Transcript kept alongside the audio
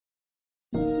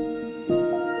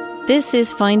This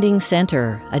is Finding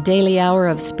Center, a daily hour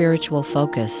of spiritual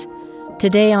focus.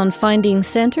 Today on Finding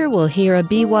Center, we'll hear a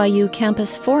BYU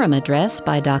Campus Forum address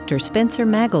by Dr. Spencer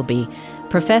Magleby,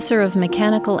 Professor of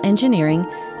Mechanical Engineering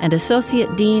and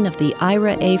Associate Dean of the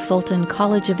Ira A. Fulton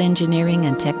College of Engineering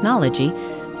and Technology,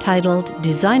 titled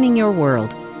Designing Your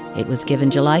World. It was given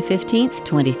July 15,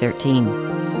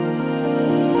 2013.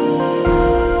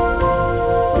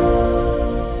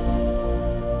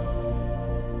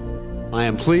 I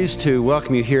am pleased to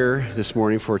welcome you here this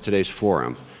morning for today's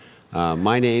forum.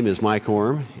 My name is Mike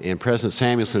Orm, and President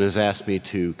Samuelson has asked me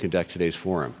to conduct today's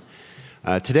forum.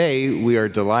 Today, we are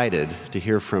delighted to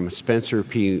hear from Spencer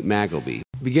P. Magleby.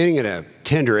 Beginning at a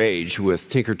tender age with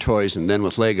Tinker Toys and then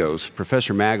with Legos,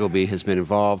 Professor Magleby has been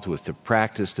involved with the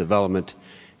practice, development,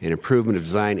 and improvement of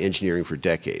design engineering for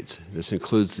decades. This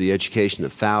includes the education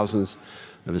of thousands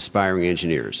of aspiring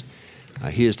engineers.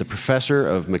 He is the Professor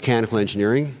of Mechanical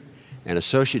Engineering and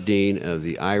Associate Dean of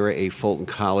the Ira A. Fulton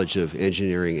College of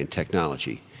Engineering and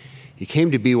Technology. He came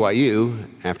to BYU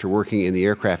after working in the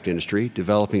aircraft industry,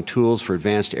 developing tools for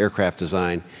advanced aircraft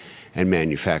design and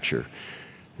manufacture.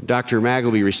 Dr.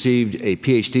 Magleby received a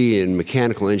PhD in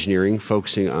mechanical engineering,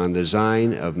 focusing on the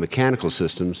design of mechanical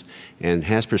systems, and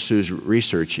has pursued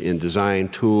research in design,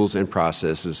 tools and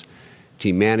processes,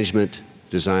 team management,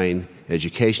 design,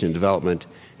 education and development,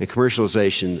 and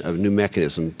commercialization of new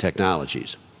mechanism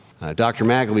technologies. Dr.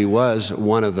 Magleby was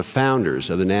one of the founders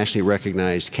of the nationally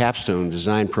recognized Capstone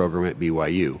Design Program at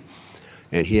BYU,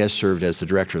 and he has served as the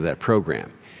director of that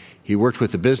program. He worked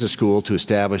with the business school to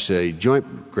establish a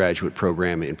joint graduate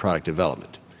program in product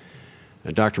development.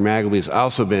 Dr. Magleby has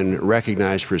also been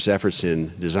recognized for his efforts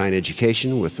in design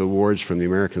education with awards from the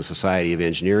American Society of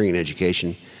Engineering and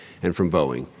Education and from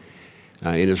Boeing.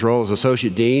 In his role as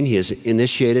Associate Dean, he has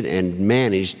initiated and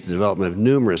managed the development of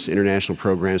numerous international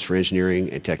programs for engineering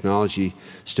and technology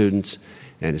students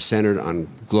and is centered on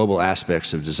global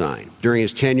aspects of design. During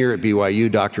his tenure at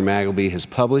BYU, Dr. Magleby has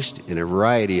published in a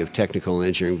variety of technical and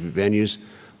engineering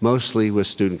venues, mostly with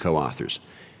student co-authors.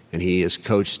 And he has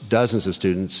coached dozens of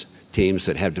students, teams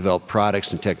that have developed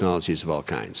products and technologies of all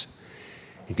kinds.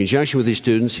 In conjunction with these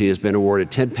students, he has been awarded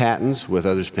 10 patents with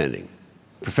others pending.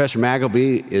 Professor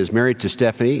Magleby is married to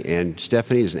Stephanie, and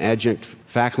Stephanie is an adjunct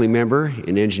faculty member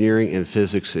in engineering and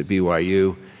physics at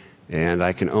BYU, and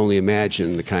I can only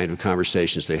imagine the kind of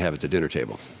conversations they have at the dinner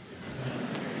table.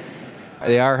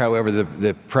 They are, however,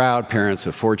 the proud parents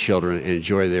of 4 children and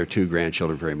enjoy their 2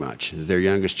 grandchildren very much. Their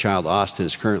youngest child, Austin,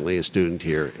 is currently a student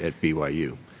here at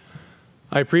BYU.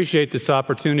 I appreciate this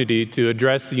opportunity to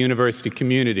address the university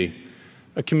community,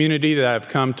 a community that I've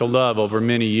come to love over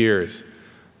many years.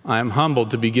 I am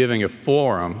humbled to be giving a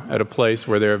forum at a place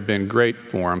where there have been great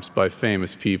forums by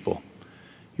famous people.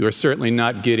 You are certainly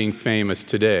not getting famous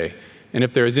today, and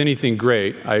if there is anything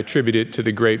great, I attribute it to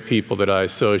the great people that I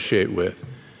associate with.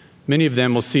 Many of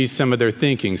them will see some of their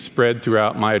thinking spread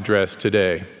throughout my address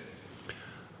today.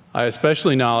 I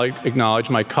especially acknowledge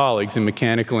my colleagues in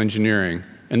mechanical engineering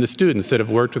and the students that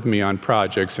have worked with me on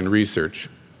projects and research.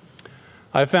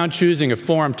 I have found choosing a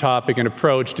forum topic and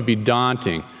approach to be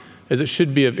daunting, as it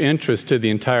should be of interest to the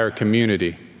entire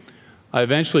community. I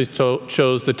eventually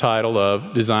chose the title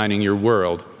of Designing Your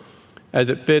World, as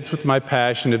it fits with my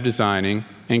passion of designing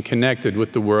and connected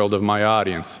with the world of my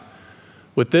audience.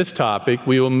 With this topic,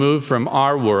 we will move from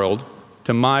our world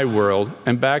to my world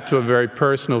and back to a very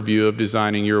personal view of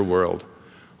designing your world.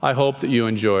 I hope that you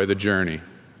enjoy the journey.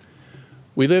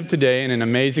 We live today in an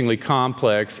amazingly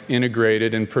complex,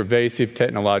 integrated, and pervasive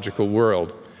technological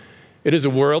world. It is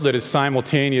a world that is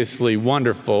simultaneously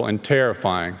wonderful and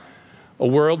terrifying, a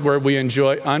world where we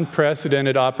enjoy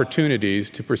unprecedented opportunities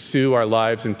to pursue our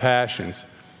lives and passions,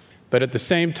 but at the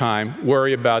same time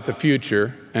worry about the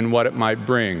future and what it might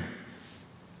bring.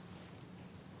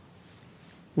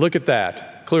 Look at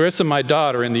that. Clarissa, my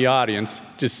daughter in the audience,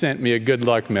 just sent me a good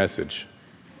luck message.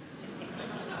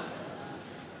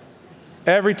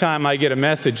 Every time I get a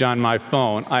message on my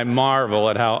phone, I marvel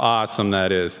at how awesome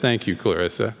that is. Thank you,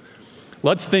 Clarissa.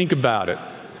 Let's think about it.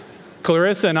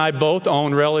 Clarissa and I both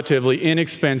own relatively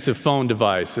inexpensive phone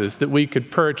devices that we could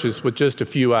purchase with just a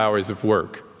few hours of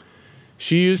work.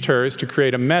 She used hers to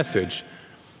create a message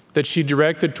that she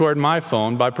directed toward my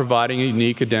phone by providing a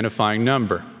unique identifying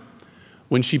number.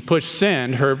 When she pushed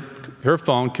send, her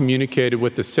phone communicated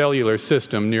with the cellular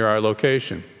system near our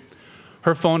location.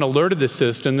 Her phone alerted the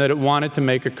system that it wanted to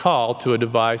make a call to a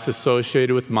device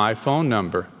associated with my phone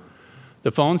number. The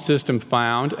phone system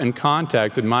found and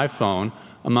contacted my phone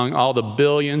among all the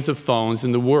billions of phones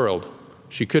in the world.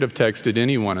 She could have texted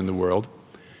anyone in the world.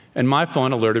 And my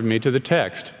phone alerted me to the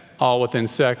text, all within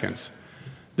seconds.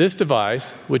 This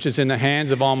device, which is in the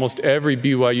hands of almost every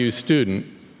BYU student,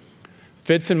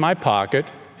 fits in my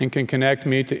pocket and can connect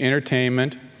me to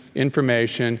entertainment,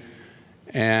 information,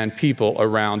 and people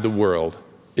around the world.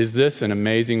 Is this an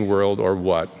amazing world or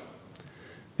what?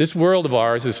 This world of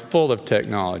ours is full of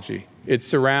technology. It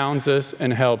surrounds us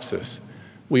and helps us.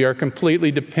 We are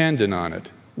completely dependent on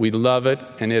it. We love it,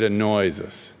 and it annoys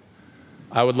us.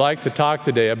 I would like to talk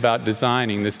today about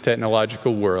designing this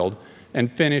technological world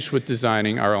and finish with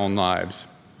designing our own lives.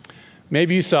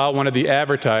 Maybe you saw one of the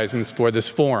advertisements for this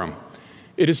forum.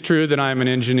 It is true that I am an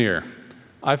engineer.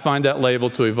 I find that label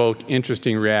to evoke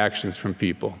interesting reactions from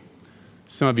people.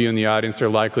 Some of you in the audience are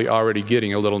likely already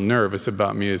getting a little nervous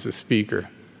about me as a speaker,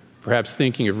 perhaps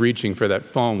thinking of reaching for that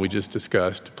phone we just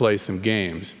discussed to play some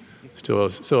games,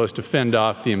 so as to fend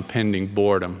off the impending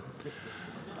boredom.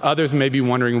 Others may be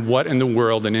wondering what in the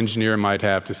world an engineer might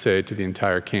have to say to the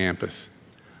entire campus.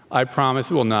 I promise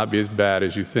it will not be as bad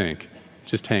as you think.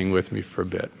 Just hang with me for a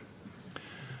bit.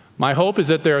 My hope is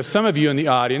that there are some of you in the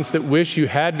audience that wish you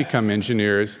had become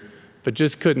engineers, but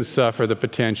just couldn't suffer the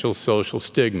potential social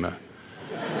stigma.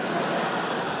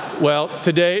 Well,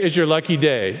 today is your lucky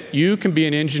day. You can be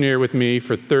an engineer with me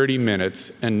for 30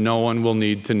 minutes, and no one will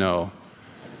need to know.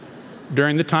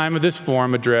 During the time of this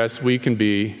forum address, we can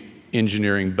be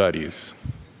engineering buddies.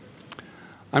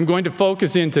 I'm going to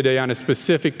focus in today on a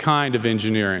specific kind of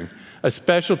engineering, a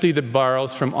specialty that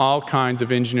borrows from all kinds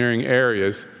of engineering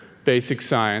areas, basic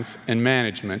science and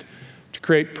management, to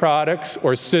create products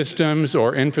or systems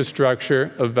or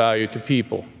infrastructure of value to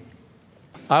people.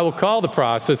 I will call the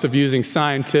process of using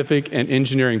scientific and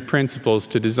engineering principles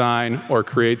to design or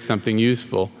create something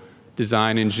useful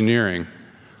design engineering.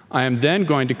 I am then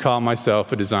going to call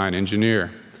myself a design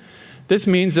engineer. This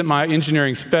means that my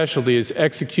engineering specialty is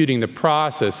executing the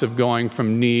process of going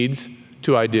from needs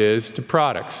to ideas to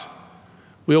products.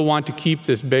 We'll want to keep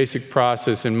this basic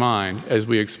process in mind as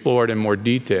we explore it in more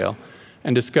detail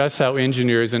and discuss how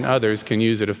engineers and others can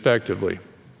use it effectively.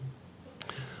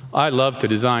 I love to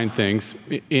design things,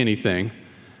 anything.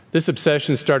 This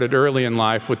obsession started early in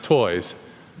life with toys.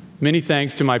 Many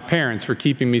thanks to my parents for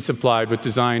keeping me supplied with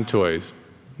design toys.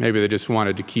 Maybe they just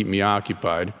wanted to keep me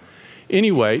occupied.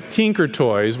 Anyway, Tinker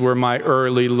toys were my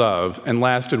early love and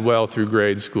lasted well through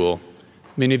grade school.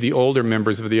 Many of the older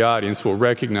members of the audience will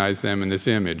recognize them in this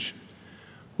image.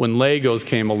 When Legos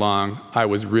came along, I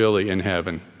was really in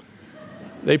heaven.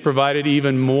 They provided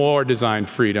even more design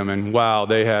freedom, and wow,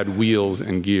 they had wheels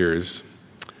and gears.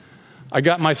 I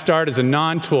got my start as a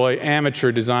non-toy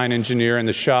amateur design engineer in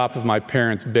the shop of my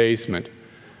parents' basement.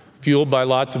 Fueled by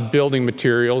lots of building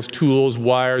materials, tools,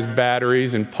 wires,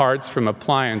 batteries, and parts from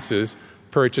appliances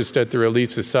purchased at the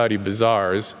Relief Society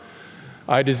bazaars,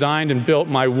 I designed and built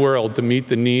my world to meet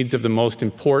the needs of the most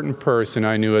important person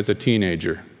I knew as a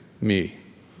teenager, me.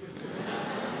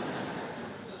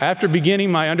 After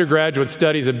beginning my undergraduate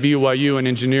studies at BYU in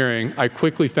engineering, I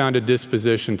quickly found a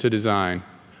disposition to design.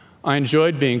 I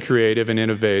enjoyed being creative and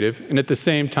innovative, and at the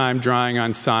same time drawing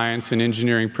on science and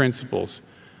engineering principles.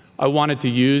 I wanted to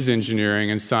use engineering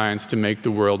and science to make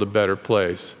the world a better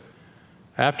place.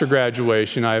 After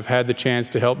graduation, I have had the chance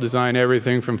to help design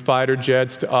everything from fighter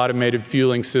jets to automated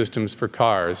fueling systems for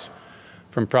cars,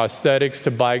 from prosthetics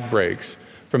to bike brakes,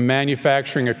 from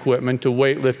manufacturing equipment to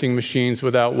weightlifting machines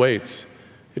without weights.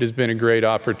 It has been a great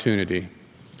opportunity.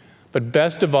 But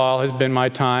best of all has been my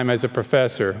time as a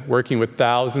professor, working with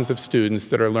thousands of students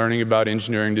that are learning about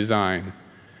engineering design.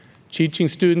 Teaching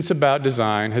students about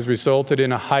design has resulted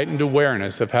in a heightened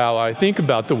awareness of how I think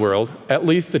about the world, at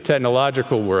least the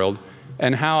technological world,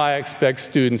 and how I expect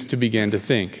students to begin to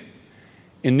think.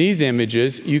 In these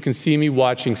images, you can see me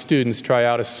watching students try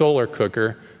out a solar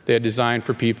cooker they had designed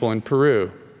for people in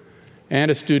Peru, and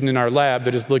a student in our lab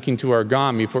that is looking to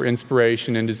origami for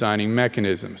inspiration in designing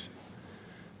mechanisms.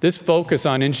 This focus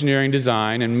on engineering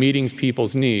design and meeting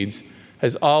people's needs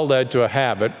has all led to a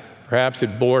habit, perhaps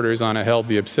it borders on a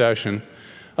healthy obsession,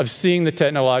 of seeing the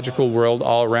technological world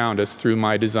all around us through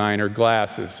my designer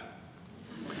glasses.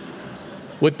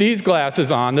 With these glasses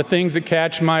on, the things that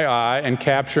catch my eye and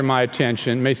capture my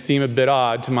attention may seem a bit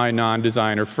odd to my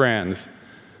non-designer friends.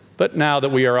 But now that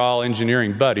we are all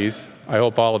engineering buddies, I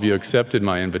hope all of you accepted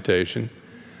my invitation,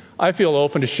 I feel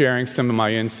open to sharing some of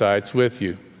my insights with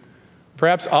you.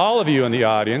 Perhaps all of you in the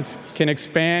audience can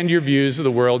expand your views of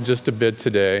the world just a bit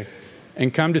today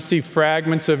and come to see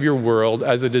fragments of your world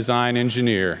as a design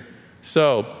engineer.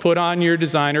 So put on your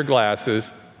designer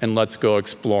glasses and let's go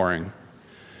exploring.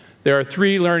 There are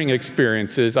 3 learning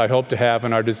experiences I hope to have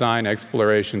in our design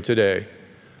exploration today,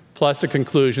 plus a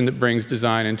conclusion that brings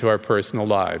design into our personal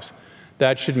lives.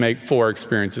 That should make 4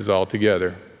 experiences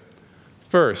altogether.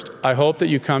 First, I hope that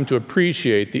you come to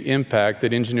appreciate the impact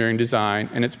that engineering design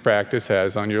and its practice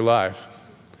has on your life.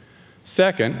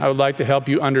 Second, I would like to help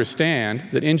you understand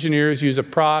that engineers use a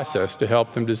process to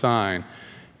help them design,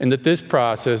 and that this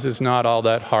process is not all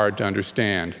that hard to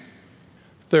understand.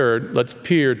 Third, let's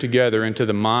peer together into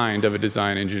the mind of a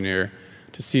design engineer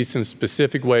to see some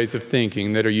specific ways of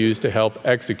thinking that are used to help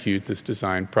execute this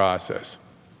design process.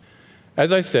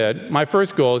 As I said, my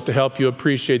first goal is to help you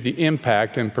appreciate the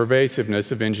impact and pervasiveness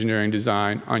of engineering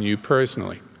design on you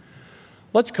personally.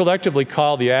 Let's collectively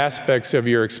call the aspects of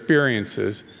your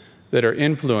experiences that are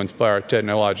influenced by our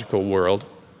technological world,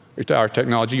 our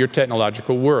technology, your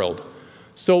technological world.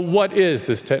 So what is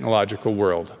this technological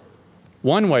world?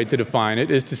 One way to define it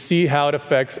is to see how it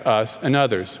affects us and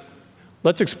others.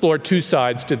 Let's explore two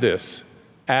sides to this: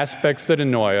 aspects that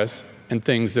annoy us and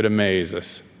things that amaze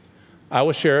us. I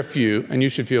will share a few, and you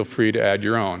should feel free to add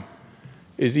your own.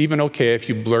 It is even okay if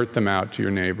you blurt them out to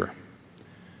your neighbor.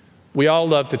 We all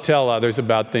love to tell others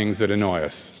about things that annoy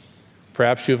us.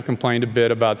 Perhaps you have complained a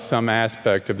bit about some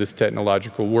aspect of this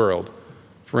technological world.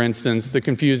 For instance, the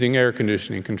confusing air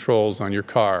conditioning controls on your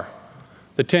car,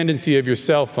 the tendency of your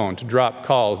cell phone to drop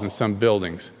calls in some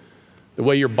buildings, the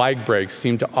way your bike brakes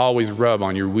seem to always rub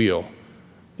on your wheel,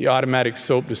 the automatic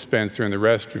soap dispenser in the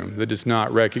restroom that does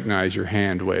not recognize your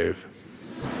hand wave.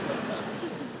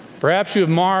 Perhaps you have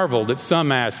marveled at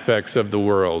some aspects of the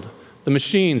world, the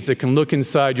machines that can look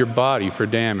inside your body for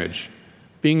damage,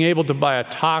 being able to buy a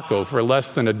taco for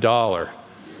less than $1,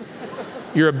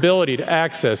 your ability to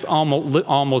access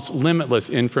almost limitless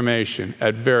information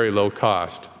at very low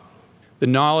cost, the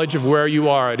knowledge of where you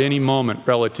are at any moment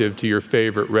relative to your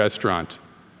favorite restaurant,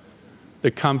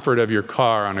 the comfort of your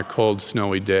car on a cold,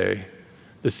 snowy day,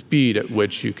 the speed at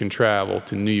which you can travel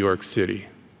to New York City.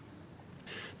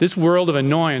 This world of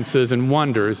annoyances and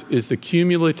wonders is the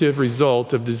cumulative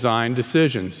result of design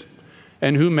decisions.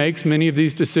 And who makes many of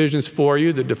these decisions for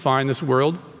you that define this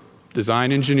world?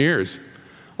 Design engineers,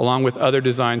 along with other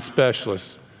design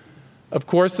specialists. Of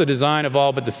course, the design of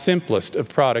all but the simplest of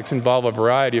products involve a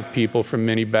variety of people from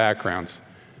many backgrounds.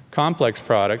 Complex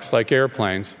products, like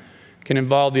airplanes, can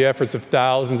involve the efforts of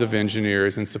thousands of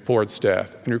engineers and support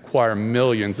staff and require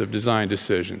millions of design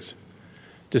decisions.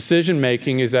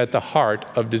 Decision-making is at the heart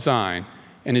of design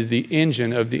and is the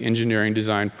engine of the engineering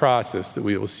design process that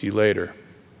we will see later.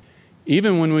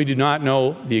 Even when we do not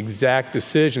know the exact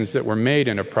decisions that were made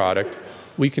in a product,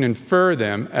 we can infer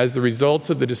them as the results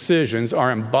of the decisions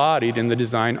are embodied in the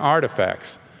design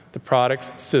artifacts, the products,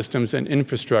 systems, and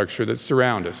infrastructure that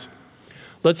surround us.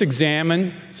 Let's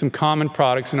examine some common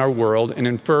products in our world and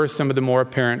infer some of the more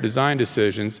apparent design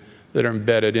decisions that are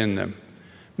embedded in them.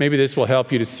 Maybe this will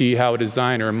help you to see how a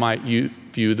designer might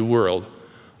view the world.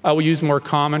 I will use more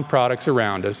common products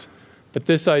around us, but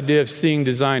this idea of seeing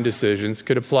design decisions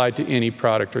could apply to any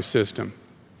product or system.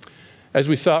 As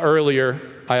we saw earlier,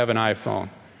 I have an iPhone.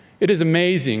 It is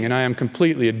amazing, and I am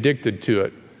completely addicted to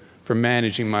it for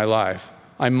managing my life.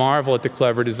 I marvel at the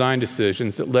clever design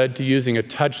decisions that led to using a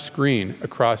touch screen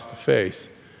across the face.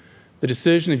 The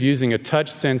decision of using a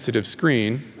touch-sensitive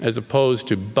screen, as opposed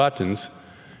to buttons,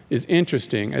 is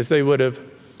interesting, as they would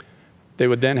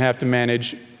then have to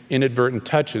manage inadvertent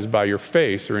touches by your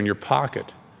face or in your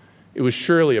pocket. It was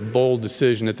surely a bold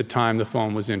decision at the time the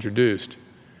phone was introduced.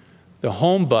 The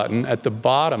home button at the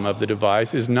bottom of the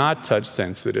device is not touch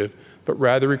sensitive, but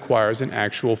rather requires an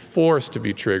actual force to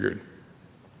be triggered.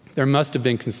 There must have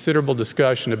been considerable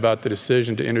discussion about the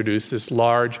decision to introduce this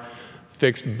large,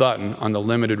 fixed button on the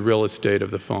limited real estate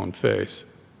of the phone face.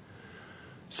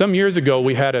 Some years ago,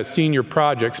 we had a senior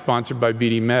project sponsored by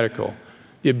BD Medical.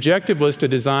 The objective was to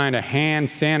design a hand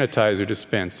sanitizer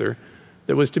dispenser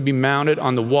that was to be mounted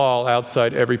on the wall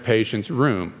outside every patient's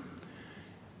room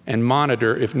and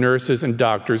monitor if nurses and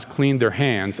doctors cleaned their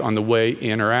hands on the way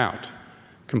in or out.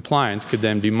 Compliance could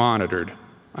then be monitored.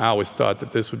 I always thought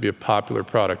that this would be a popular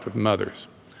product with mothers.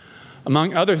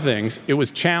 Among other things, it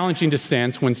was challenging to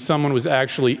sense when someone was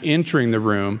actually entering the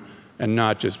room and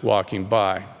not just walking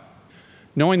by.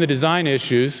 Knowing the design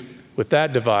issues with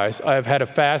that device, I have had a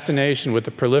fascination with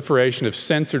the proliferation of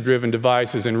sensor-driven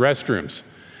devices in restrooms.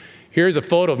 Here's a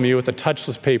photo of me with a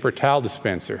touchless paper towel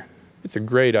dispenser. It's a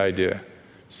great idea.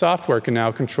 Software can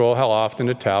now control how often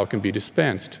a towel can be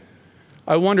dispensed.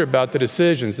 I wonder about the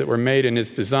decisions that were made in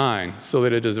its design so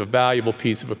that it is a valuable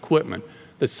piece of equipment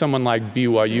that someone like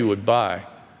BYU would buy.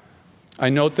 I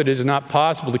note that it is not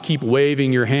possible to keep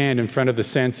waving your hand in front of the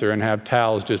sensor and have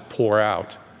towels just pour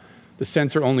out. The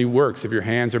sensor only works if your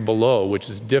hands are below, which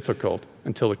is difficult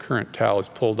until the current towel is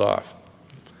pulled off.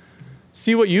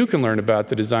 See what you can learn about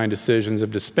the design decisions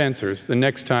of dispensers the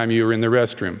next time you are in the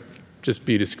restroom. Just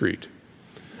be discreet.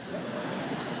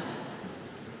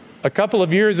 A couple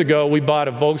of years ago, we bought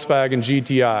a Volkswagen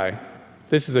GTI.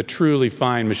 This is a truly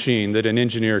fine machine that an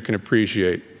engineer can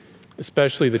appreciate,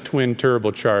 especially the twin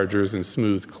turbochargers and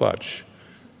smooth clutch.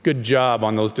 Good job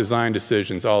on those design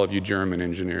decisions, all of you German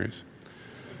engineers.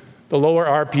 The lower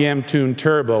RPM tuned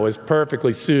turbo is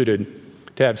perfectly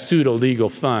suited to have pseudo-legal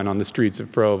fun on the streets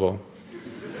of Provo.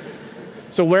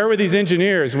 So where were these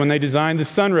engineers when they designed the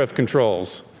sunroof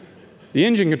controls? The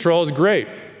engine control is great.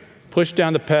 Push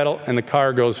down the pedal and the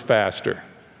car goes faster.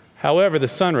 However, the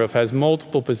sunroof has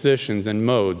multiple positions and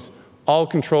modes, all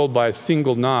controlled by a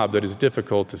single knob that is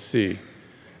difficult to see.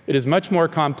 It is much more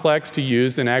complex to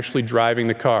use than actually driving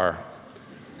the car.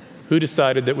 Who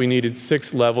decided that we needed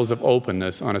 6 levels of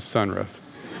openness on a sunroof?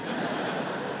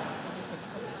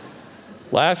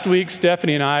 Last week,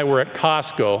 Stephanie and I were at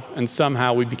Costco, and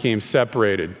somehow we became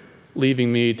separated,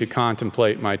 leaving me to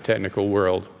contemplate my technical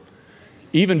world.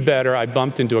 Even better, I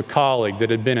bumped into a colleague that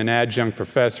had been an adjunct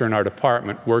professor in our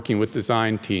department working with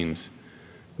design teams.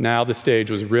 Now the stage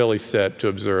was really set to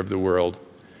observe the world.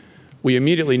 We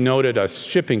immediately noted a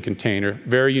shipping container,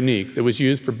 very unique, that was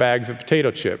used for bags of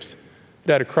potato chips.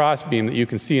 It had a crossbeam that you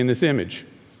can see in this image.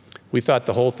 We thought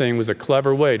the whole thing was a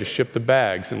clever way to ship the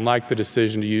bags and liked the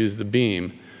decision to use the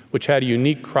beam, which had a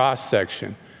unique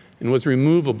cross-section and was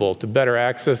removable to better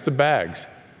access the bags.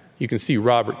 You can see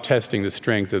Robert testing the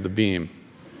strength of the beam.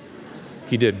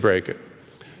 He did break it.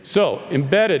 So,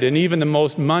 embedded in even the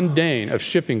most mundane of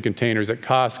shipping containers at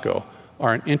Costco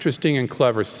are an interesting and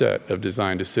clever set of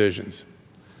design decisions.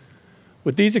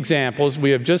 With these examples,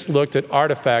 we have just looked at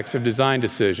artifacts of design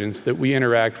decisions that we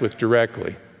interact with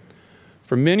directly.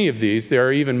 For many of these, there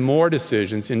are even more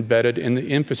decisions embedded in the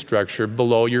infrastructure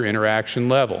below your interaction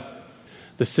level.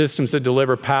 The systems that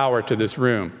deliver power to this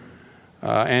room,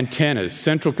 antennas,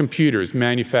 central computers,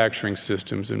 manufacturing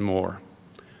systems, and more.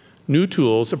 New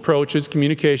tools, approaches,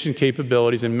 communication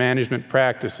capabilities, and management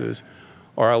practices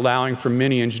are allowing for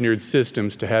many engineered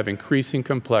systems to have increasing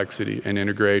complexity and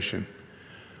integration.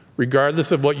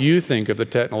 Regardless of what you think of the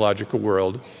technological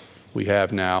world we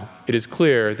have now, it is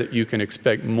clear that you can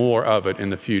expect more of it in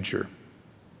the future.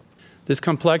 This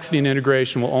complexity and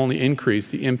integration will only increase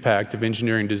the impact of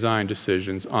engineering design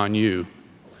decisions on you.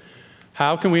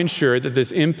 How can we ensure that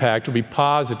this impact will be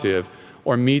positive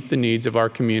or meet the needs of our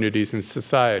communities and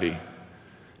society?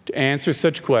 To answer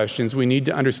such questions, we need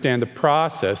to understand the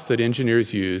process that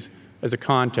engineers use as a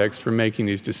context for making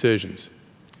these decisions.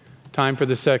 Time for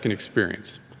the second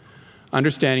experience,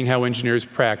 understanding how engineers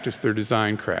practice their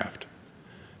design craft.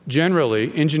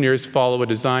 Generally, engineers follow a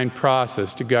design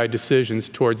process to guide decisions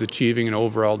towards achieving an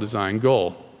overall design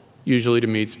goal, usually to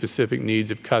meet specific needs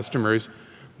of customers,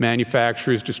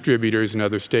 manufacturers, distributors, and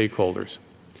other stakeholders.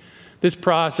 This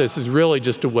process is really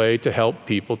just a way to help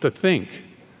people to think.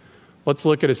 Let's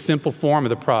look at a simple form of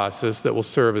the process that will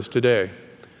serve us today.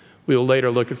 We will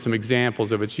later look at some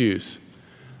examples of its use.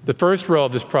 The first row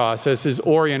of this process is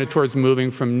oriented towards moving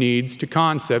from needs to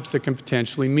concepts that can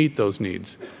potentially meet those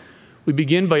needs. We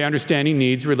begin by understanding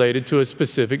needs related to a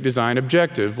specific design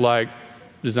objective, like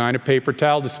design a paper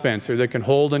towel dispenser that can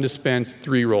hold and dispense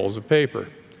 3 rolls of paper.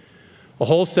 A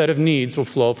whole set of needs will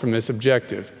flow from this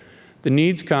objective. The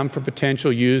needs come from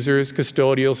potential users,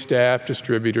 custodial staff,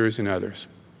 distributors, and others.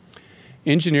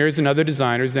 Engineers and other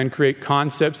designers then create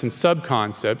concepts and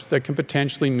sub-concepts that can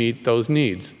potentially meet those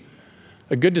needs.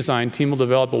 A good design team will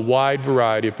develop a wide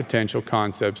variety of potential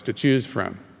concepts to choose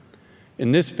from.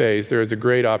 In this phase, there is a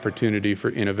great opportunity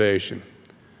for innovation.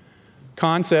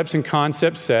 Concepts and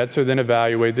concept sets are then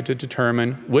evaluated to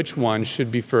determine which ones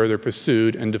should be further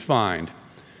pursued and defined.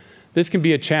 This can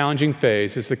be a challenging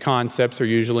phase as the concepts are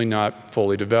usually not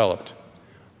fully developed.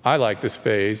 I like this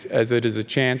phase as it is a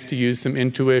chance to use some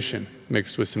intuition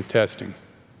mixed with some testing.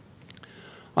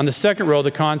 On the second row, the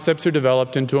concepts are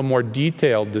developed into a more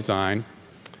detailed design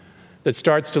that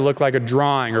starts to look like a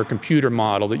drawing or computer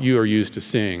model that you are used to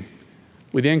seeing.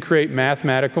 We then create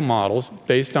mathematical models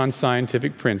based on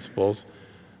scientific principles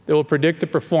that will predict the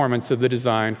performance of the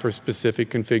design for specific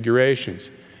configurations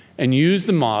and use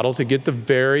the model to get the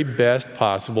very best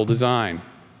possible design.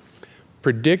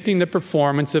 Predicting the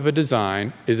performance of a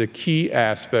design is a key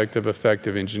aspect of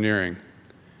effective engineering.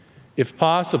 If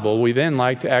possible, we then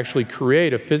like to actually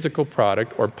create a physical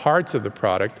product or parts of the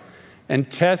product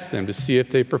and test them to see if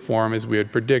they perform as we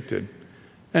had predicted,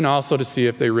 and also to see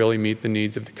if they really meet the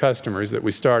needs of the customers that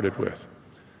we started with.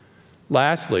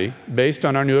 Lastly, based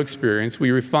on our new experience,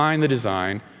 we refine the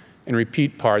design and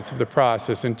repeat parts of the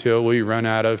process until we run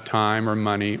out of time or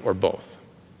money or both.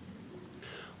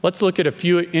 Let's look at a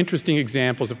few interesting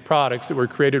examples of products that were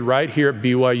created right here at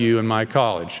BYU in my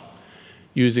college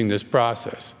using this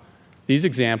process. These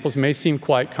examples may seem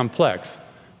quite complex,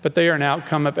 but they are an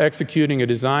outcome of executing a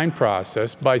design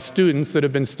process by students that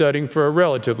have been studying for a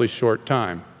relatively short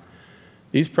time.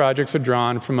 These projects are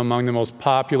drawn from among the most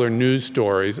popular news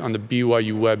stories on the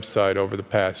BYU website over the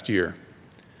past year.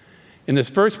 In this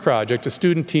first project, a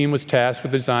student team was tasked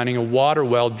with designing a water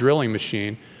well drilling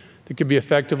machine that could be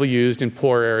effectively used in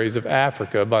poor areas of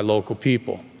Africa by local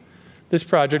people. This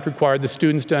project required the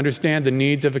students to understand the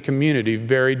needs of a community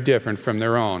very different from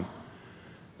their own.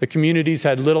 The communities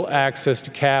had little access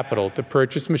to capital to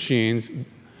purchase machines,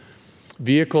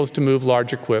 vehicles to move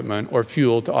large equipment, or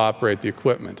fuel to operate the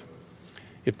equipment.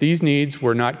 If these needs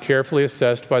were not carefully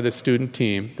assessed by the student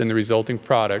team, then the resulting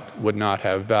product would not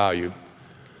have value.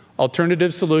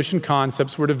 Alternative solution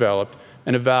concepts were developed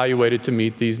and evaluated to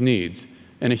meet these needs,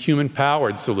 and a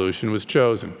human-powered solution was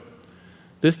chosen.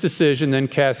 This decision then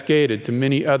cascaded to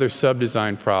many other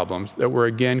sub-design problems that were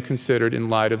again considered in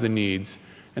light of the needs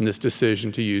and this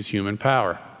decision to use human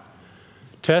power.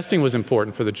 Testing was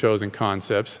important for the chosen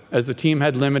concepts, as the team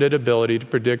had limited ability to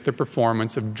predict the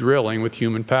performance of drilling with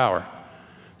human power.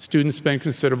 Students spent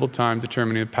considerable time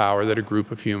determining the power that a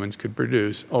group of humans could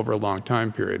produce over a long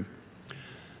time period.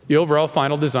 The overall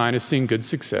final design has seen good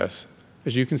success.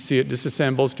 As you can see, it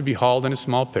disassembles to be hauled in a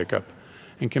small pickup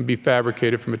and can be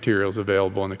fabricated from materials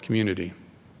available in the community.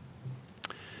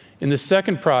 In the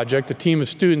second project, a team of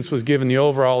students was given the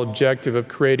overall objective of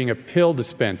creating a pill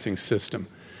dispensing system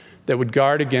that would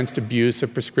guard against abuse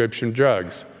of prescription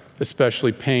drugs,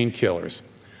 especially painkillers.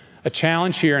 A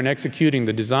challenge here in executing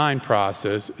the design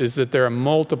process is that there are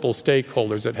multiple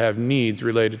stakeholders that have needs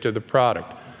related to the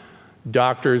product: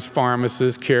 doctors,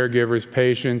 pharmacists, caregivers,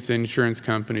 patients, insurance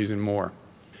companies, and more.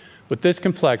 With this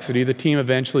complexity, the team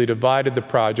eventually divided the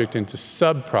project into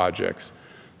sub-projects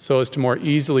so as to more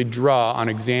easily draw on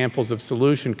examples of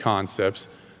solution concepts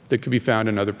that could be found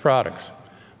in other products.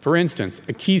 For instance,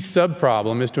 a key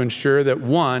sub-problem is to ensure that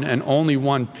one and only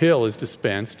one pill is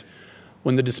dispensed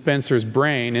when the dispenser's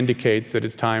brain indicates that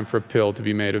it's time for a pill to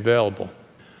be made available.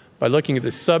 By looking at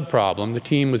this sub-problem, the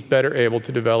team was better able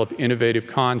to develop innovative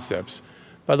concepts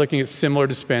by looking at similar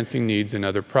dispensing needs in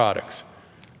other products.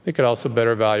 They could also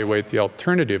better evaluate the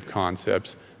alternative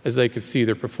concepts as they could see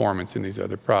their performance in these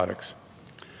other products.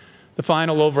 The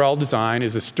final overall design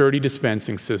is a sturdy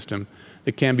dispensing system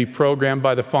that can be programmed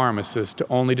by the pharmacist to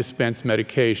only dispense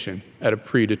medication at a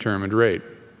predetermined rate.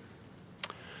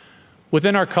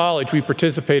 Within our college, we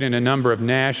participate in a number of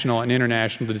national and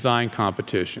international design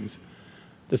competitions.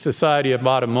 The Society of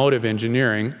Automotive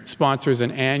Engineering sponsors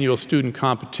an annual student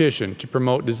competition to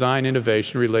promote design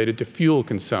innovation related to fuel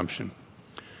consumption.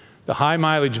 The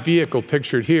high-mileage vehicle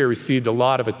pictured here received a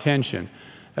lot of attention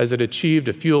as it achieved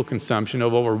a fuel consumption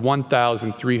of over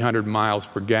 1,300 miles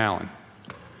per gallon.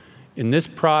 In this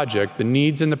project, the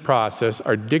needs in the process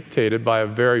are dictated by a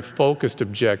very focused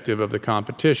objective of the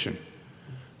competition.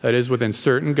 That is, within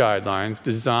certain guidelines,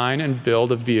 design and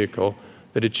build a vehicle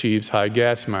that achieves high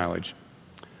gas mileage.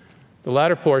 The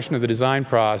latter portion of the design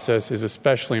process is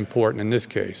especially important in this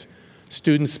case.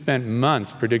 Students spent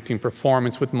months predicting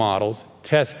performance with models,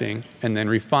 testing, and then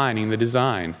refining the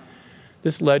design.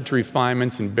 This led to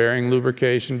refinements in bearing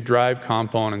lubrication, drive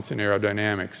components, and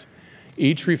aerodynamics.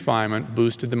 Each refinement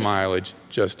boosted the mileage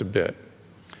just a bit.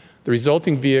 The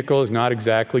resulting vehicle is not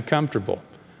exactly comfortable.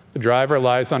 The driver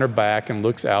lies on her back and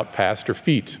looks out past her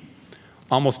feet.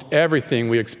 Almost everything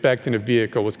we expect in a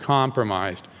vehicle was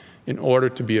compromised in order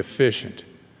to be efficient.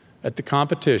 At the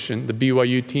competition, the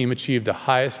BYU team achieved the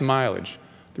highest mileage,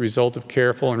 the result of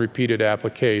careful and repeated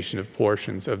application of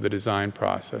portions of the design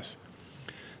process.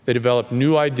 They developed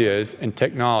new ideas and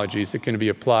technologies that can be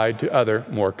applied to other,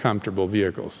 more comfortable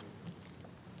vehicles.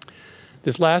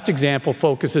 This last example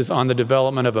focuses on the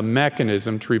development of a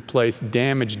mechanism to replace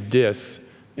damaged discs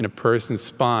in a person's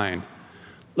spine.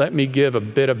 Let me give a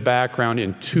bit of background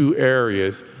in two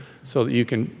areas so that you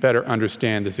can better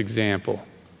understand this example.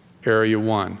 Area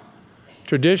 1.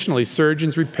 Traditionally,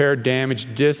 surgeons repair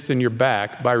damaged discs in your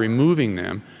back by removing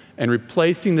them and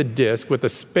replacing the disc with a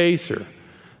spacer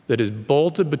that is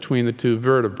bolted between the two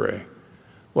vertebrae.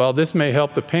 While this may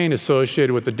help the pain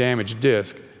associated with the damaged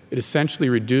disc, it essentially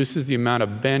reduces the amount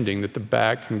of bending that the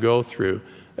back can go through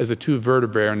as the two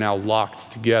vertebrae are now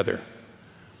locked together.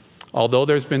 Although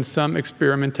there's been some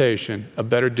experimentation, a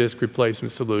better disc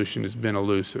replacement solution has been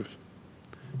elusive.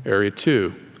 Area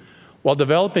 2. While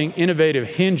developing innovative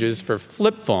hinges for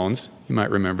flip phones, you might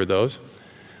remember those,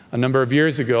 a number of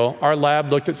years ago, our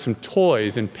lab looked at some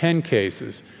toys and pen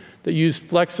cases that used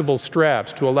flexible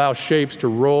straps to allow shapes to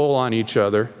roll on each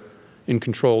other in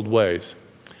controlled ways.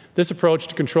 This approach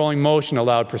to controlling motion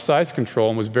allowed precise control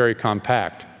and was very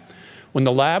compact. When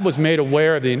the lab was made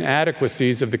aware of the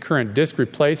inadequacies of the current disc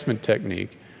replacement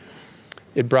technique,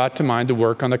 It brought to mind the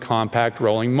work on the compact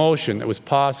rolling motion that was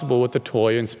possible with the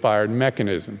toy-inspired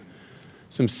mechanism.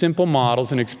 Some simple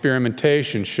models and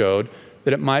experimentation showed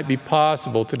that it might be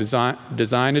possible to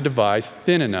design a device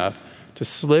thin enough to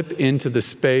slip into the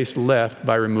space left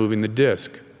by removing the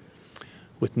disc.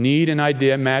 With need and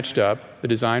idea matched up, the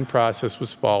design process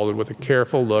was followed with a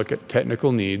careful look at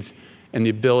technical needs and the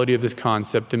ability of this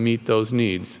concept to meet those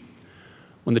needs.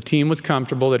 When the team was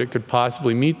comfortable that it could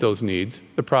possibly meet those needs,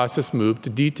 the process moved to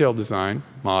detailed design,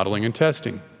 modeling, and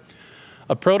testing.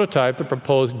 A prototype, the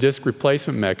proposed disc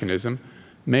replacement mechanism,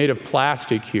 made of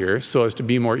plastic here so as to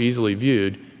be more easily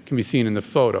viewed, can be seen in the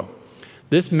photo.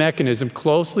 This mechanism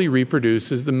closely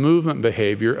reproduces the movement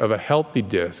behavior of a healthy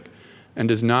disc and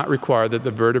does not require that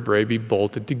the vertebrae be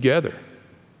bolted together.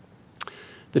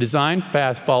 The design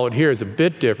path followed here is a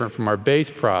bit different from our base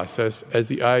process as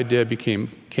the idea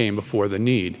came before the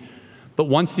need. But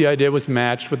once the idea was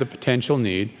matched with the potential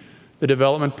need, the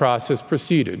development process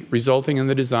proceeded, resulting in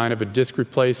the design of a disc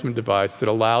replacement device that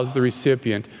allows the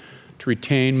recipient to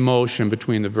retain motion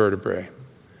between the vertebrae.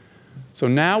 So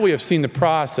now we have seen the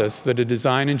process that a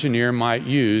design engineer might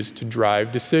use to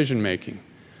drive decision-making.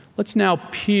 Let's now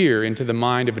peer into the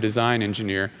mind of a design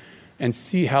engineer and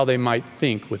see how they might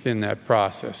think within that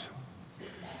process.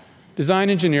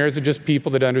 Design engineers are just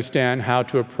people that understand how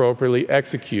to appropriately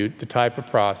execute the type of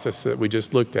process that we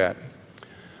just looked at.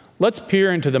 Let's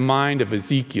peer into the mind of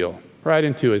Ezekiel, right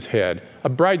into his head, a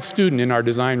bright student in our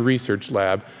design research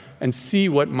lab, and see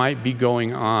what might be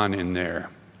going on in there.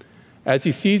 As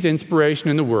he sees inspiration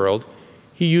in the world,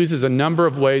 he uses a number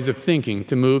of ways of thinking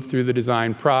to move through the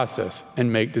design process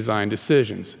and make design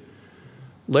decisions.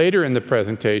 Later in the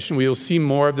presentation, we will see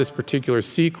more of this particular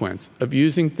sequence of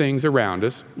using things around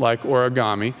us, like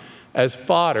origami, as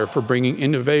fodder for bringing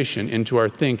innovation into our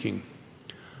thinking.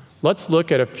 Let's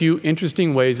look at a few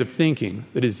interesting ways of thinking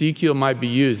that Ezekiel might be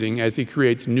using as he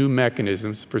creates new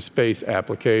mechanisms for space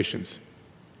applications.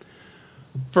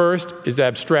 First is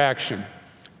abstraction.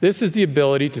 This is the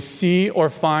ability to see or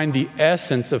find the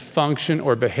essence of function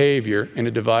or behavior in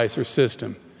a device or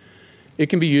system. It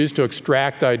can be used to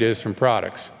extract ideas from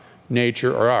products,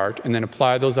 nature, or art, and then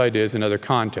apply those ideas in other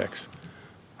contexts.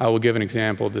 I will give an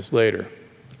example of this later.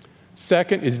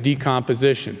 Second is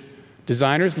decomposition.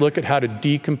 Designers look at how to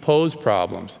decompose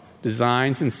problems,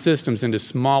 designs, and systems into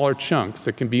smaller chunks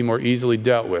that can be more easily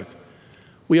dealt with.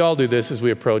 We all do this as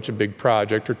we approach a big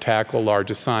project or tackle a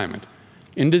large assignment.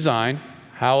 In design,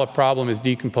 how a problem is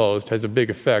decomposed has a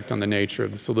big effect on the nature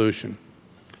of the solution.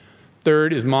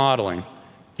 Third is modeling.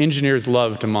 Engineers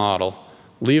love to model.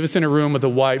 Leave us in a room with a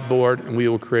whiteboard and we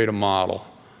will create a model.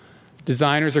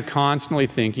 Designers are constantly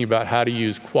thinking about how to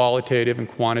use qualitative and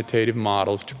quantitative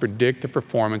models to predict the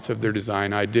performance of their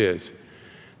design ideas.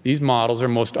 These models are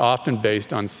most often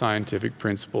based on scientific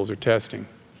principles or testing.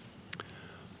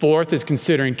 Fourth is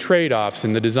considering trade-offs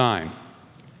in the design.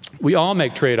 We all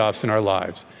make trade-offs in our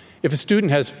lives. If a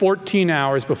student has 14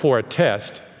 hours before a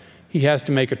test, he has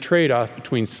to make a trade-off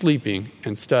between sleeping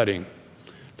and studying.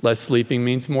 Less sleeping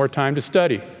means more time to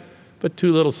study, but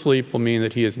too little sleep will mean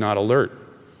that he is not alert.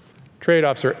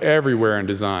 Trade-offs are everywhere in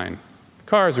design.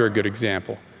 Cars are a good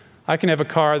example. I can have a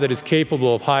car that is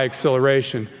capable of high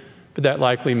acceleration, but that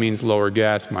likely means lower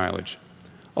gas mileage.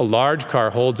 A large car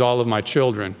holds all of my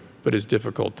children, but is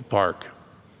difficult to park.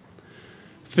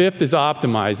 Fifth is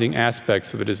optimizing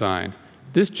aspects of a design.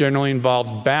 This generally involves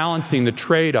balancing the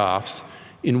trade-offs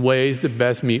in ways that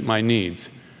best meet my needs.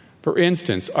 For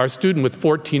instance, our student with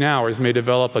 14 hours may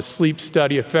develop a sleep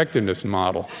study effectiveness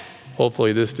model.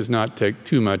 Hopefully this does not take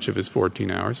too much of his 14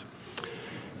 hours.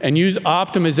 And use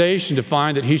optimization to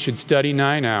find that he should study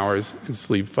 9 hours and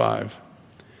sleep 5.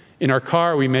 In our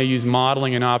car, we may use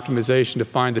modeling and optimization to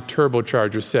find the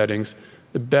turbocharger settings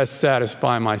that best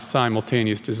satisfy my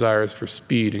simultaneous desires for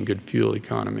speed and good fuel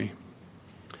economy.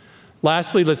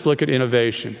 Lastly, let's look at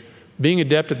innovation. Being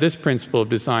adept at this principle of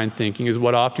design thinking is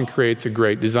what often creates a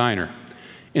great designer.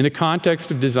 In the context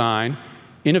of design,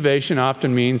 innovation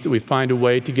often means that we find a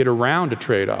way to get around a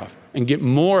trade-off and get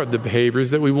more of the behaviors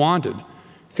that we wanted.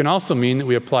 It can also mean that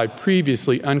we apply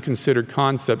previously unconsidered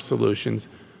concept solutions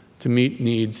to meet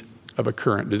needs of a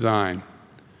current design.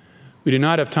 We do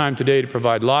not have time today to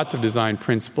provide lots of design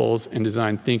principles and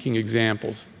design thinking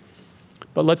examples.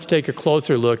 But let's take a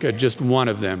closer look at just one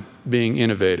of them, being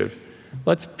innovative.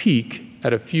 Let's peek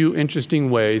at a few interesting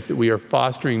ways that we are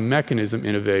fostering mechanism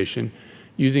innovation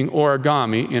using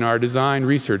origami in our design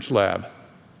research lab.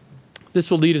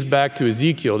 This will lead us back to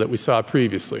Ezekiel that we saw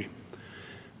previously.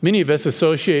 Many of us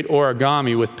associate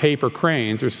origami with paper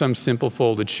cranes or some simple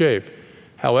folded shape.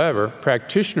 However,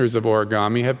 practitioners of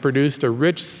origami have produced a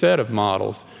rich set of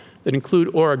models that include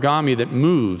origami that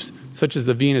moves, such as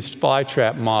the Venus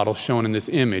flytrap model shown in this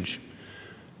image.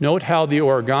 Note how the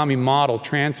origami model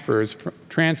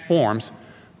transforms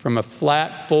from a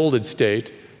flat, folded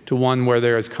state to one where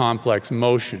there is complex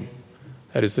motion.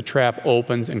 That is, the trap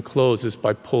opens and closes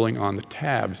by pulling on the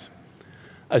tabs.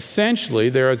 Essentially,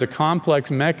 there is a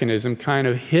complex mechanism kind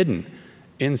of hidden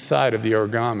inside of the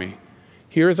origami.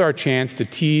 Here is our chance to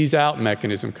tease out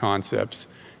mechanism concepts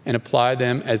and apply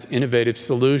them as innovative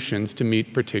solutions to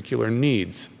meet particular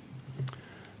needs.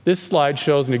 This slide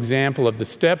shows an example of the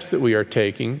steps that we are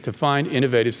taking to find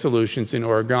innovative solutions in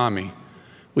origami.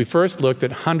 We first looked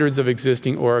at hundreds of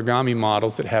existing origami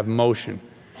models that have motion.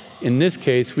 In this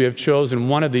case, we have chosen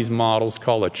one of these models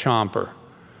called a chomper.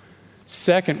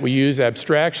 Second, we use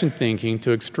abstraction thinking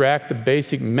to extract the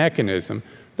basic mechanism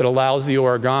that allows the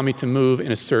origami to move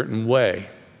in a certain way.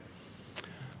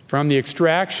 From the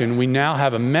extraction, we now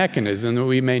have a mechanism that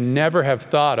we may never have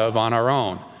thought of on our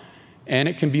own, and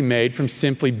it can be made from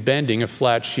simply bending a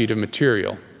flat sheet of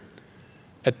material.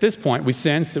 At this point, we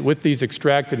sense that with these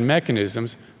extracted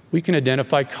mechanisms, we can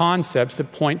identify concepts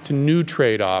that point to new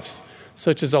trade-offs,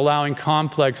 such as allowing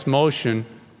complex motion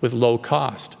with low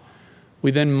cost.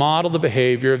 We then model the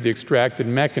behavior of the extracted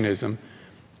mechanism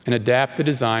and adapt the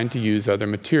design to use other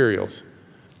materials.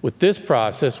 With this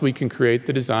process, we can create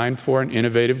the design for an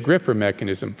innovative gripper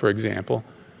mechanism, for example,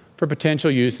 for potential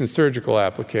use in surgical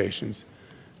applications.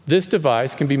 This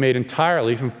device can be made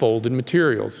entirely from folded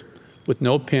materials. With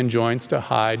no pin joints to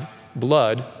hide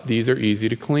blood, these are easy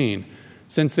to clean.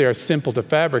 Since they are simple to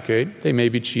fabricate, they may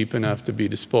be cheap enough to be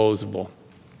disposable.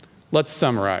 Let's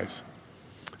summarize.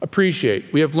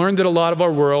 Appreciate. We have learned that a lot of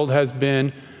our world has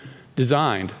been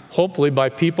designed, hopefully by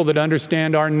people that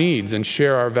understand our needs and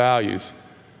share our values.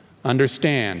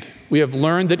 Understand. We have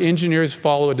learned that engineers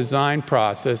follow a design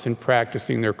process in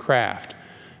practicing their craft,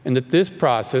 and that this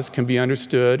process can be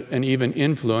understood and even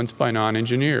influenced by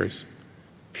non-engineers.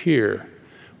 Peer.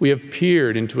 We have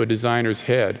peered into a designer's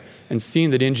head and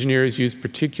seen that engineers use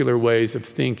particular ways of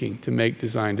thinking to make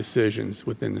design decisions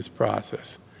within this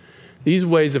process. These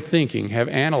ways of thinking have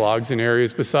analogs in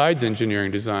areas besides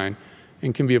engineering design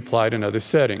and can be applied in other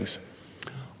settings.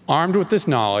 Armed with this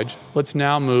knowledge, let's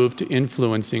now move to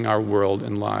influencing our world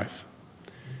and life.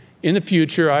 In the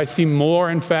future, I see more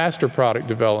and faster product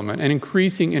development and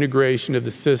increasing integration of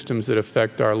the systems that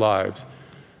affect our lives.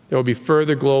 There will be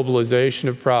further globalization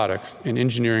of products and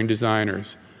engineering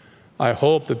designers. I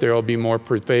hope that there will be more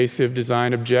pervasive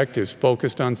design objectives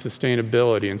focused on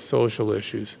sustainability and social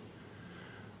issues.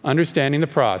 Understanding the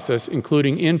process,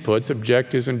 including inputs,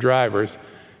 objectives, and drivers,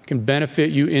 can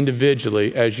benefit you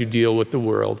individually as you deal with the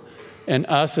world, and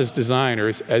us as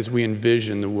designers as we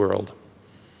envision the world.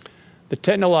 The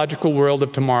technological world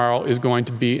of tomorrow is going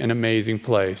to be an amazing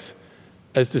place.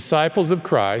 As disciples of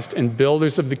Christ and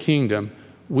builders of the kingdom,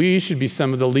 we should be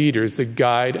some of the leaders that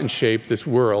guide and shape this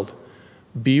world.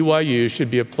 BYU should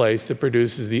be a place that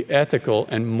produces the ethical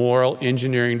and moral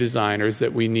engineering designers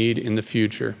that we need in the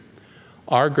future.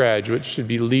 Our graduates should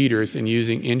be leaders in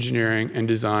using engineering and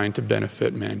design to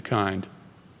benefit mankind.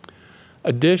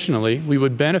 Additionally, we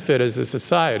would benefit as a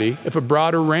society if a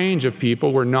broader range of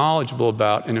people were knowledgeable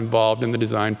about and involved in the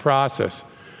design process.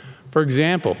 For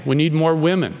example, we need more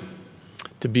women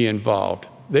to be involved.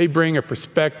 They bring a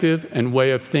perspective and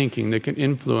way of thinking that can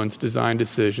influence design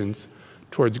decisions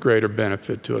towards greater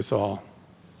benefit to us all.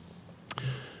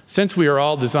 Since we are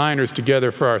all designers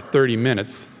together for our 30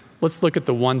 minutes, let's look at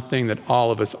the one thing that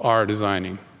all of us are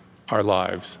designing: our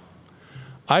lives.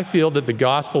 I feel that the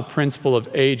gospel principle of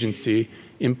agency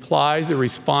implies a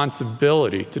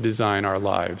responsibility to design our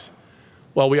lives.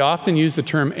 While we often use the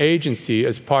term agency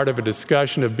as part of a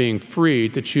discussion of being free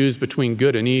to choose between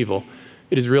good and evil,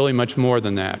 it is really much more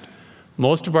than that.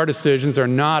 Most of our decisions are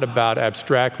not about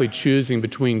abstractly choosing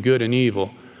between good and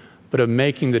evil, but of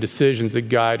making the decisions that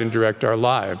guide and direct our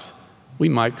lives. We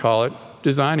might call it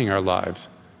designing our lives.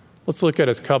 Let's look at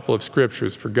a couple of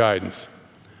scriptures for guidance.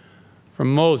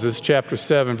 From Moses, chapter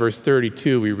 7, verse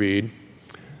 32, we read,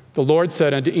 "The Lord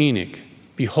said unto Enoch,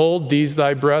 Behold these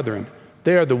thy brethren,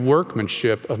 they are the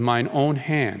workmanship of mine own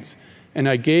hands, and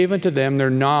I gave unto them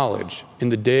their knowledge in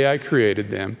the day I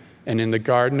created them, and in the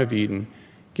Garden of Eden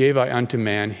gave I unto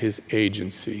man his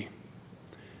agency."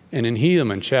 And in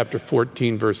Helaman, chapter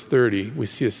 14, verse 30, we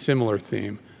see a similar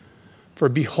theme. "For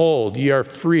behold, ye are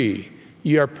free,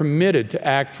 ye are permitted to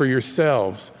act for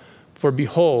yourselves. For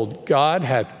behold, God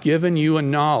hath given you a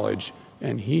knowledge,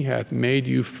 and he hath made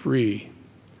you free."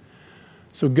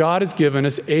 So God has given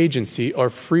us agency or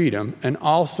freedom and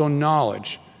also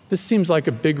knowledge. This seems like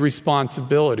a big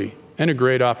responsibility and a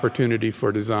great opportunity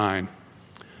for design.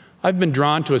 I've been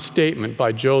drawn to a statement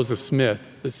by Joseph Smith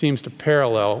that seems to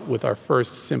parallel with our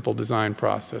first simple design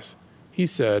process. He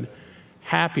said,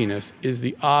 "Happiness is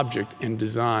the object and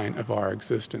design of our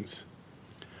existence."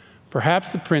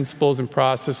 Perhaps the principles and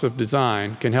process of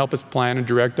design can help us plan and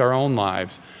direct our own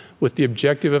lives with the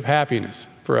objective of happiness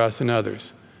for us and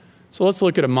others. So let's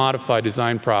look at a modified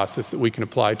design process that we can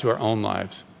apply to our own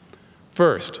lives.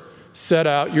 First, set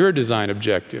out your design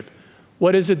objective.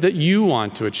 What is it that you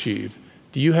want to achieve?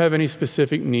 Do you have any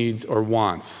specific needs or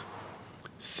wants?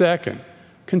 Second,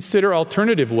 consider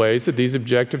alternative ways that these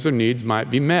objectives or needs might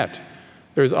be met.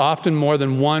 There's often more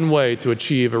than one way to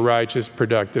achieve a righteous,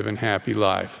 productive, and happy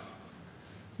life.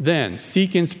 Then,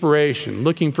 seek inspiration,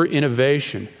 looking for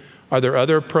innovation. Are there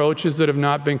other approaches that have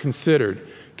not been considered?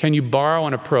 Can you borrow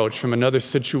an approach from another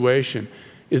situation?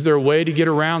 Is there a way to get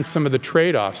around some of the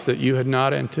trade-offs that you had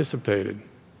not anticipated?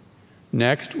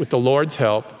 Next, with the Lord's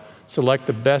help, select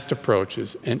the best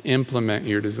approaches and implement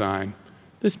your design.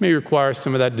 This may require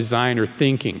some of that designer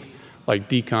thinking, like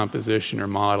decomposition or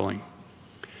modeling.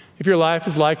 If your life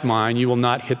is like mine, you will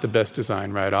not hit the best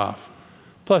design right off.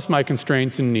 Plus, my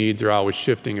constraints and needs are always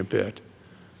shifting a bit.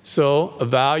 So,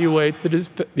 evaluate the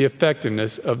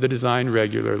effectiveness of the design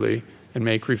regularly and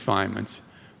make refinements.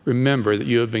 Remember that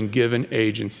you have been given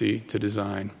agency to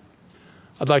design.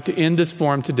 I'd like to end this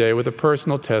forum today with a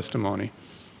personal testimony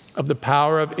of the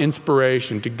power of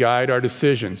inspiration to guide our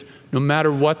decisions, no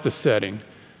matter what the setting,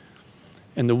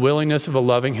 and the willingness of a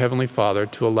loving Heavenly Father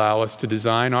to allow us to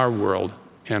design our world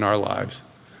and our lives.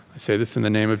 I say this in the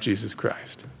name of Jesus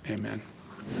Christ. Amen.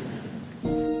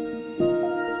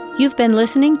 You've been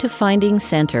listening to Finding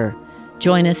Center.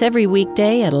 Join us every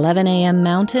weekday at 11 a.m.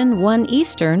 Mountain, 1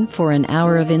 Eastern for an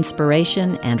hour of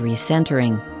inspiration and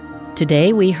recentering.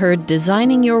 Today we heard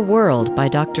Designing Your World by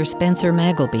Dr. Spencer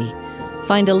Magleby.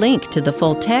 Find a link to the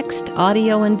full text,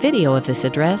 audio, and video of this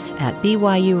address at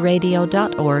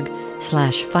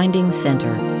byuradio.org/Finding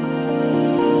Center.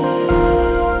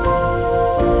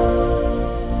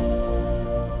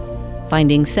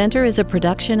 Finding Center is a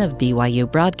production of BYU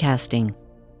Broadcasting.